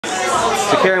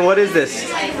So Karen, what is this?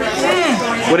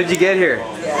 What did you get here?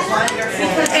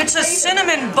 It's a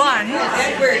cinnamon bun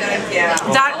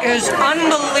that is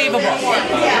unbelievable.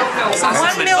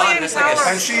 1 million calories.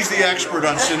 And she's the expert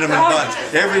on cinnamon buns.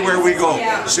 Everywhere we go,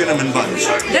 cinnamon buns.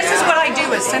 This is what I do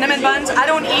with cinnamon buns. I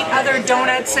don't eat other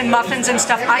donuts and muffins and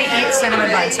stuff. I eat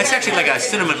cinnamon buns. It's actually like a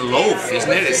cinnamon loaf,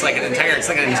 isn't it? It's like an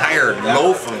entire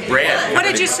loaf of bread. What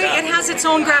did you say? It has its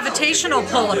own gravitational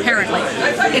pull, apparently.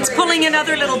 It's pulling in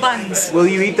other little buns. Will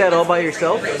you eat that all by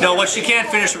yourself? No, what she can't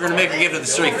finish, we're going to make her give to the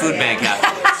Surrey Food Bank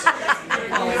afterwards.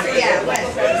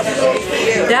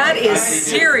 That is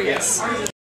serious.